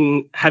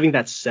having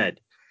that said,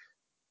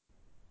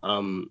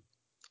 um,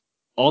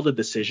 all the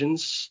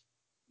decisions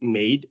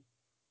made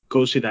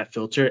goes through that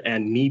filter.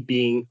 And me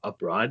being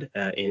abroad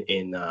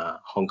in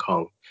Hong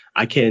Kong,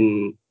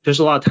 there's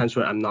a lot of times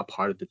where I'm not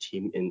part of the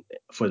team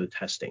for the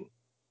testing,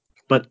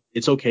 but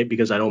it's okay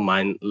because I don't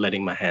mind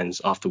letting my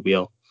hands off the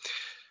wheel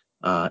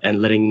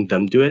and letting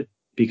them do it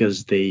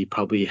because they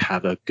probably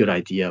have a good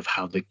idea of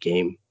how the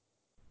game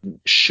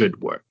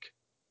should work.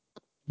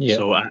 Yeah.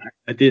 So I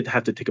did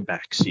have to take a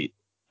back seat,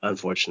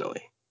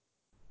 unfortunately.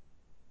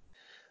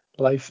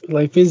 Life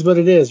is what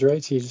it is,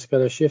 right? So you just got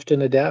to shift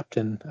and adapt,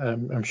 and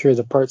I'm sure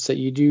the parts that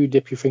you do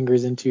dip your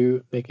fingers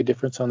into make a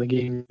difference on the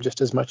game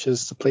just as much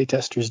as the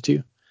playtesters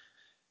do.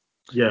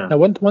 Yeah. Now,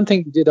 one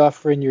thing you did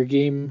offer in your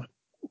game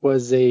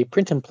was a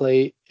print and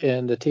play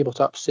and a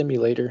tabletop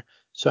simulator.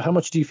 So how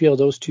much do you feel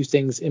those two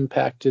things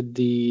impacted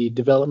the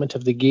development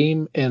of the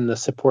game and the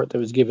support that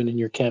was given in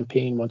your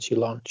campaign once you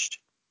launched?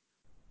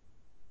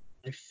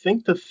 I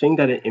think the thing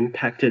that it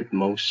impacted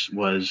most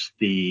was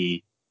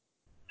the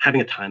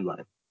having a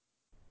timeline.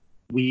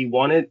 We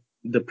wanted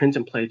the print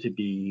and play to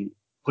be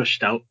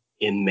pushed out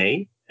in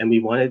May, and we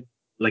wanted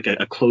like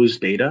a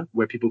closed beta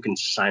where people can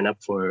sign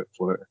up for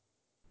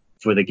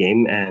the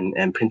game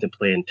and print and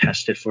play and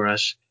test it for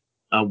us.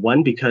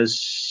 One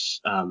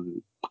because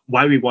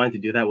why we wanted to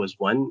do that was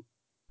one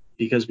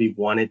because we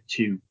wanted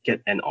to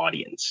get an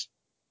audience,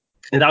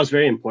 and that was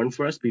very important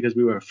for us because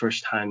we were a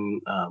first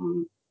time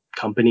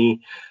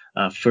company,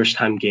 first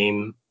time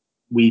game.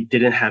 We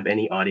didn't have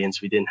any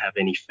audience, we didn't have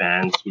any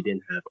fans, we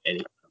didn't have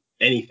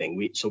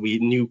anything. So we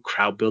knew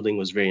crowd building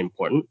was very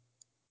important.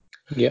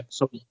 Yeah.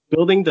 So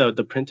building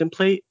the print and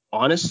play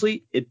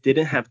honestly, it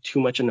didn't have too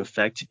much an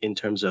effect in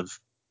terms of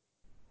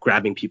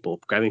grabbing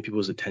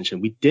people's attention.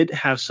 We did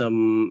have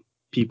some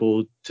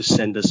people to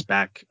send us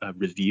back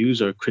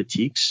reviews or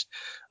critiques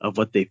of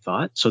what they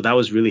thought. So that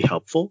was really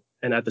helpful.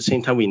 And at the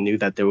same time, we knew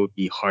that there would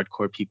be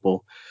hardcore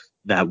people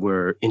that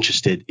were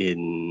interested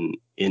in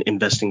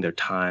investing their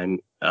time,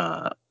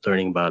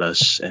 learning about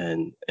us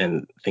and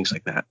things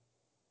like that.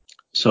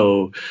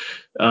 So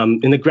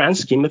in the grand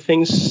scheme of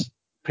things,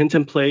 print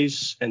and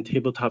plays and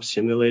tabletop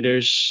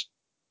simulators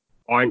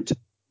aren't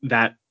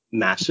that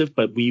massive,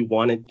 but we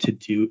wanted to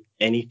do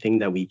anything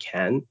that we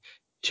can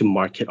to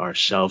market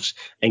ourselves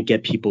and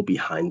get people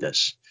behind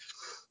us.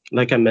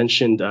 Like I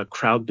mentioned,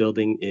 crowd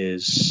building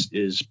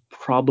is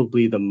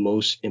probably the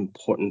most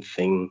important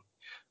thing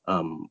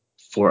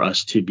for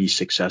us to be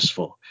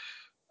successful.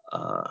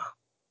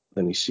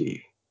 Let me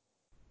see.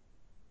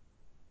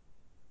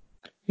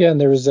 Yeah, and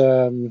there was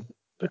a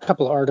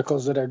couple of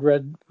articles that I'd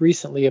read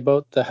recently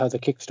about how the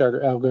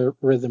Kickstarter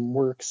algorithm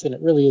works, and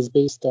it really is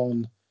based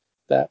on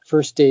that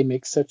first day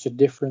makes such a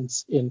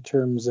difference in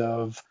terms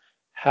of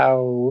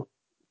how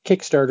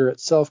Kickstarter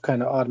itself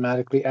kind of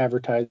automatically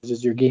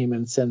advertises your game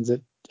and sends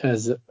it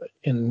as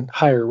in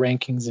higher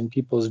rankings in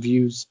people's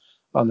views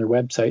on their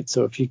website.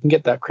 So if you can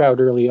get that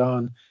crowd early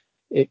on,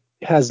 it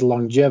has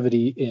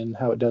longevity in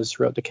how it does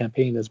throughout the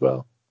campaign as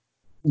well.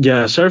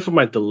 Yeah, sorry for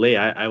my delay.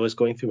 I was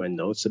going through my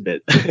notes a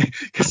bit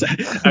because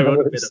I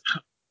wrote a bit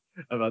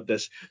about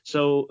this.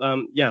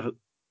 So yeah,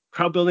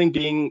 crowd building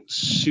being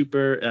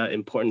super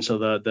important. So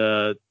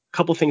the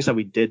couple things that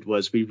we did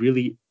was we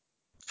really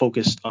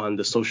focused on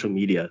the social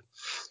media.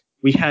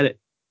 We have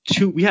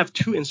two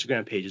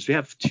Instagram pages. We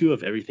have two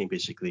of everything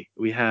basically.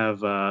 We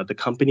have the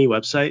company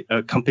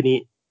website,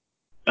 company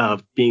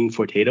being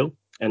Fortato,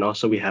 and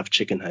also we have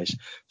Chicken Heist.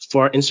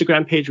 For our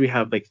Instagram page, we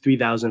have like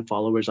 3,000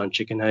 followers on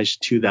Chicken Heist,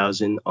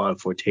 2,000 on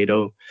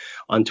Fortato.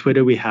 On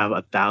Twitter, we have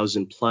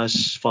 1,000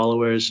 plus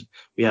followers.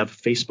 We have a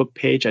Facebook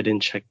page. I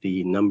didn't check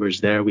the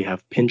numbers there. We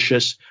have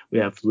Pinterest. We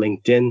have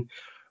LinkedIn.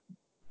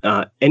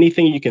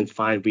 Anything you can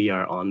find, we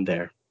are on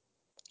there.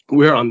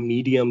 We're on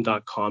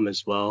medium.com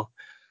as well.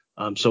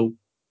 So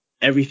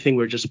everything,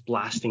 we're just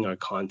blasting our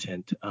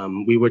content.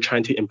 We were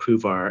trying to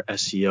improve our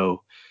SEO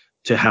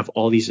to have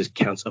all these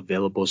accounts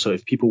available. So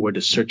if people were to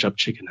search up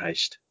Chicken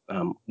Heist,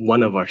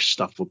 one of our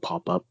stuff would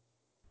pop up.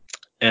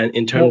 And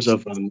in terms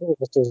of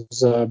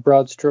those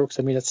broad strokes,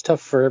 I mean, it's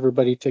tough for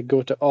everybody to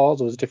go to all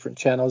those different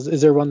channels. Is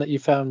there one that you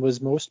found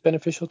was most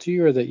beneficial to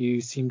you, or that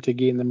you seem to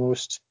gain the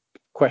most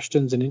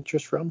questions and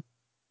interest from?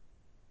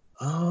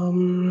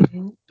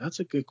 That's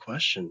a good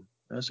question.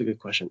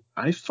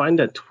 I find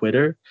that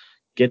Twitter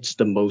gets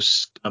the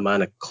most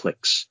amount of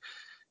clicks.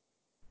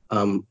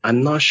 I'm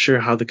not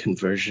sure how the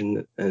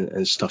conversion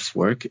and stuff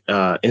work.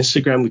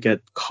 Instagram, we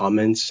get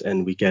comments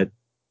and we get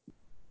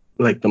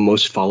like the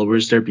most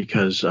followers there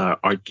because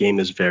our game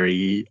is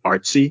very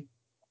artsy,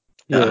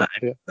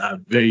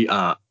 very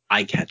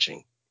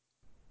eye-catching.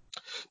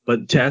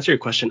 But to answer your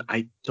question,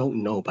 I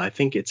don't know, but I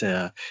think it's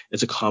a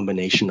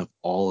combination of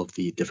all of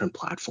the different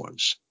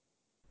platforms.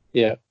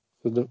 Yeah,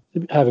 so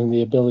having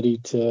the ability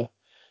to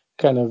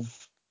kind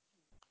of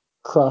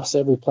cross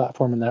every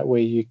platform in that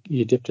way,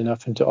 you dipped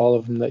enough into all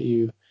of them that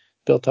you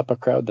built up a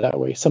crowd that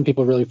way. Some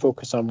people really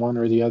focus on one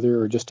or the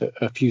other, or just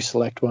a few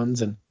select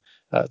ones, and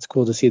it's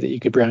cool to see that you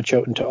could branch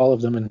out into all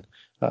of them, and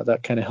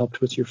that kind of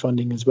helped with your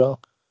funding as well.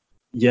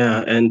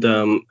 Yeah, and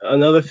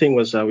another thing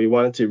was we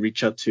wanted to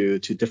reach out to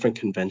different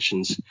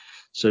conventions.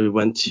 So we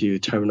went to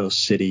Terminal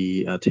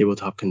City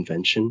Tabletop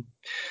Convention.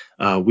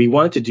 We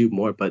wanted to do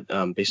more, but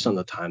based on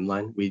the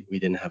timeline, we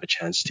didn't have a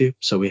chance to.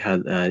 So we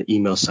had an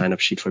email sign-up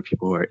sheet for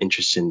people who are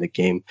interested in the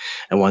game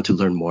and want to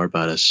learn more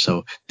about us.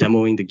 So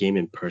demoing the game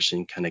in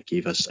person kind of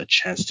gave us a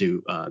chance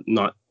to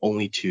not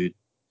only to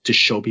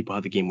show people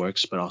how the game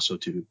works, but also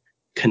to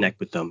connect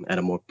with them at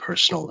a more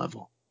personal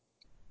level.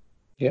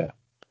 Yeah.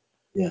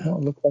 Yeah. Well,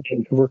 it looked like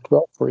it worked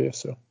well for you.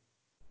 So.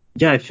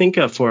 Yeah, I think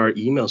for our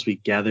emails, we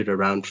gathered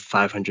around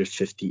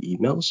 550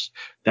 emails.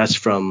 That's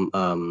from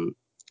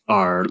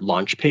our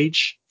launch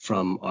page,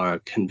 from our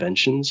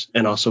conventions,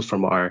 and also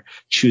from our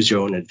Choose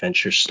Your Own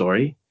Adventure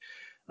story.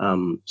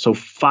 So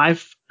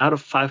 5 out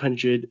of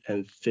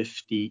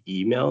 550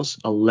 emails,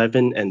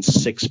 11 and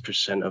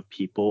 6% of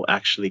people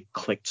actually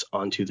clicked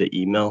onto the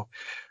email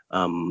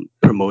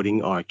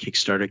promoting our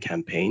Kickstarter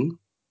campaign.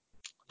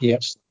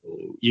 Yep. So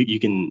you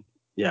can,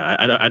 yeah,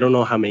 I don't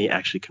know how many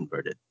actually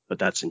converted, but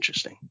that's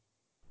interesting.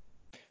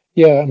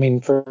 Yeah, I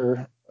mean,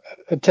 for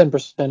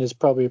 10% is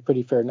probably a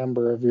pretty fair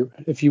number.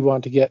 If you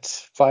want to get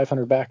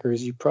 500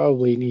 backers, you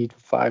probably need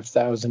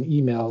 5,000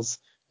 emails,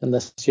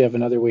 unless you have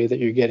another way that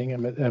you're getting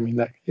them. I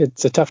mean,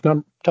 it's a tough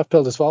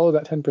pill to swallow,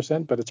 that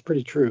 10%, but it's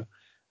pretty true.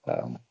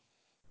 So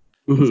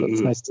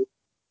it's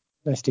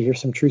nice to hear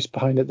some truth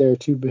behind it there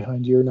too,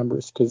 behind your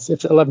numbers, because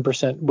if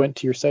 11% went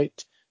to your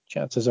site,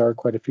 chances are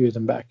quite a few of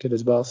them backed it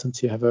as well,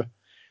 since you have a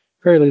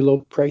fairly low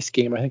price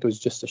game. I think it was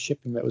just the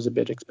shipping that was a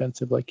bit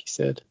expensive, like you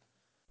said.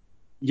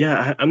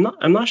 Yeah, I'm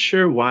not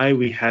sure why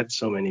we had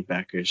so many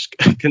backers.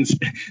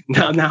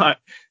 Now,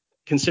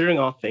 considering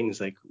all things,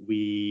 like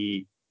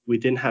we we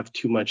didn't have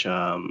too much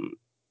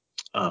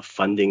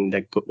funding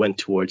that went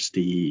towards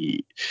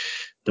the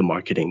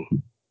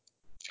marketing.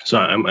 So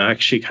I'm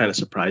actually kind of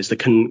surprised.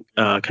 The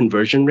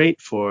conversion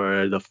rate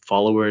for the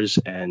followers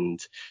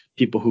and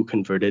people who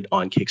converted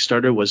on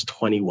Kickstarter was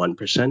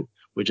 21%,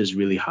 which is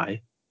really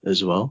high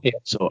as well. Yeah.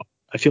 So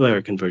I feel like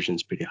our conversion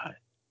is pretty high.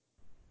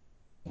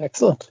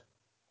 Excellent.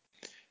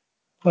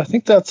 Well, I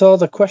think that's all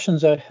the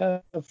questions I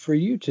have for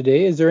you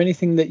today. Is there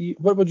anything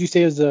what would you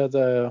say is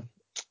the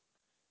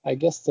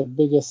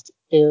biggest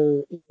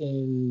error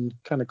in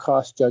kind of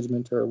cost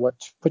judgment, or what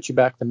put you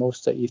back the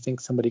most that you think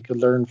somebody could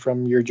learn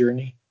from your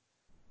journey?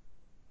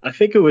 I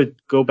think it would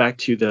go back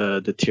to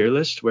the tier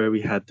list where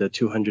we had the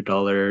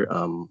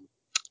 $200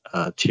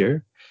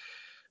 tier,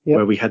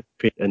 where we had to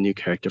create a new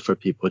character for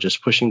people.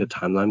 Just pushing the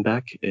timeline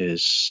back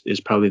is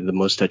probably the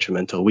most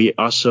detrimental. We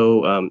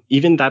also,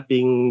 even that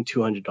being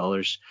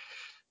 $200,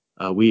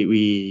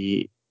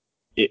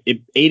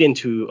 it ate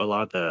into a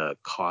lot of the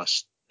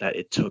cost that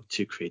it took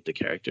to create the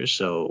character.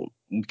 So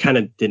we kind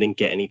of didn't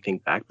get anything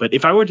back. But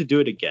if I were to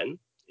do it again,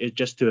 it's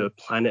just to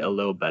plan it a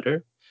little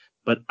better.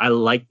 But I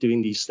like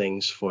doing these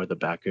things for the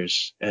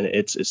backers, and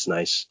it's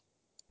nice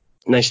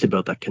to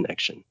build that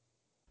connection.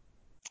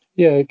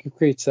 Yeah, it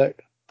creates that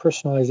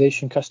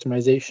personalization,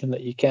 customization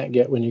that you can't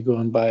get when you go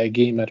and buy a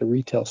game at a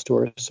retail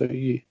store. So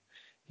you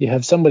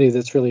have somebody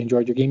that's really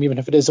enjoyed your game, even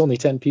if it is only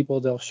 10 people,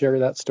 they'll share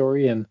that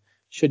story. And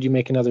should you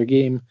make another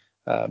game,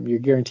 you're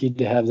guaranteed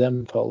to have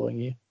them following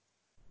you.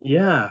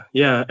 Yeah.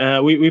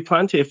 We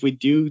plan to, if we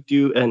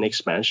do an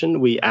expansion,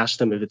 we ask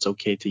them if it's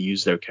okay to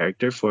use their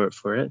character for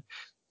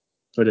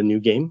the new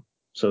game.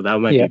 So that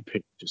might be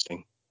pretty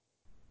interesting.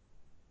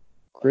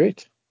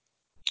 Great.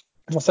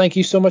 Well, thank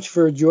you so much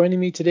for joining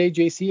me today,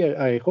 JC.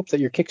 I hope that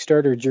your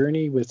Kickstarter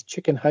journey with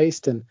Chicken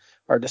Heist and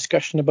our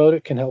discussion about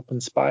it can help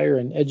inspire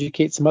and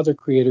educate some other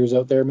creators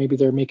out there. Maybe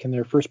they're making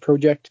their first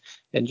project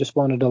and just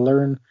wanted to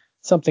learn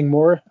something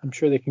more. I'm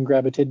sure they can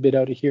grab a tidbit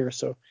out of here.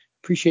 So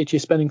appreciate you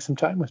spending some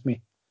time with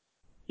me.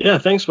 Yeah,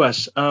 thanks,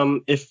 Wes.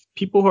 If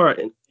people who are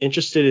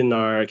interested in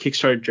our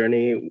Kickstarter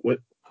journey,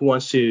 who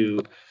wants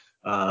to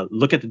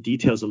look at the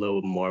details a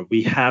little more,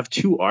 we have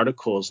 2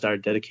 articles that are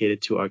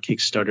dedicated to our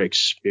Kickstarter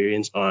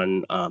experience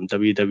on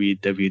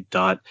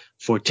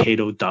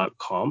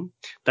www.fortato.com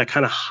that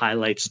kind of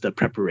highlights the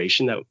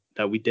preparation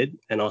that we did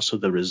and also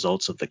the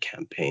results of the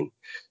campaign.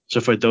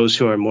 So for those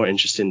who are more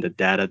interested in the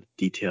data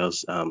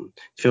details,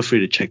 feel free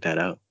to check that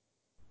out.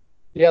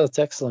 Yeah, that's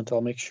excellent. I'll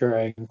make sure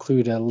I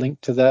include a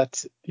link to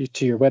that,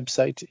 to your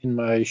website, in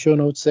my show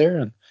notes there.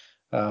 And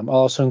I'll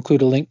also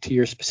include a link to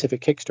your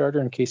specific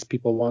Kickstarter in case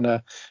people want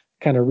to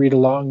kind of read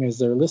along as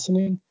they're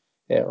listening,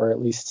 or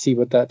at least see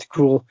what that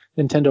cool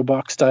Nintendo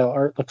box style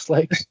art looks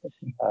like.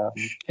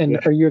 And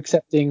are you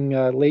accepting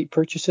late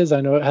purchases? I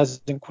know it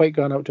hasn't quite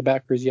gone out to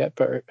backers yet,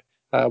 but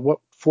what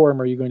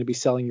form are you going to be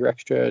selling your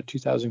extra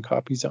 2,000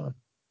 copies on?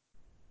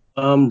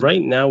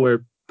 Right now,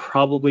 we're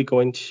probably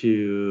going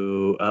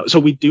to so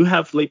we do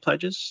have late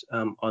pledges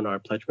on our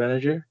pledge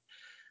manager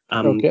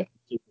Okay.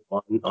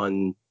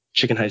 on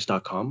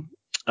chickenheist.com.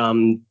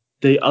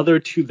 The other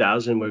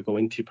 2,000 we're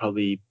going to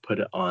probably put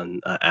it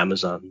on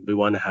Amazon. We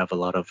want to have a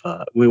lot of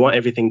we want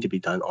everything to be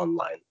done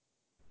online.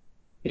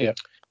 Yeah.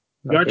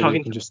 We are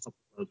talking to just a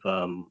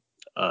couple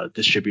of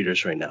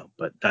distributors right now,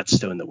 but that's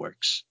still in the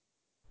works.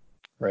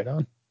 Right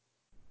on.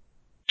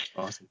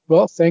 Awesome.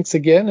 Well, thanks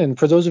again. And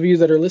for those of you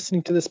that are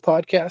listening to this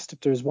podcast, if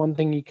there's one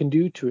thing you can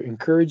do to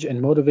encourage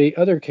and motivate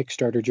other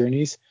Kickstarter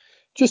journeys,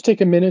 just take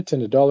a minute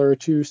and $1 or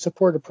 $2,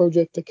 support a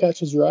project that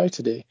catches your eye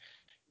today.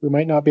 We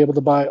might not be able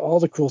to buy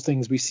all the cool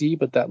things we see,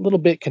 but that little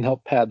bit can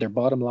help pad their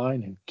bottom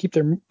line and keep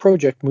their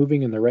project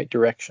moving in the right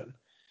direction.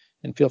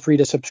 And feel free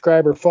to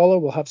subscribe or follow.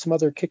 We'll have some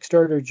other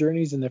Kickstarter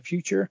journeys in the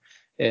future,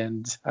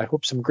 and I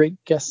hope some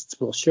great guests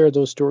will share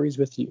those stories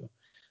with you.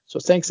 So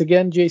thanks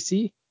again,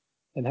 JC,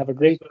 and have a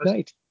great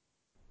night.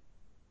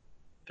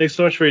 Thanks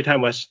so much for your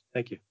time, Wes.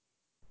 Thank you.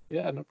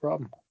 Yeah, no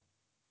problem.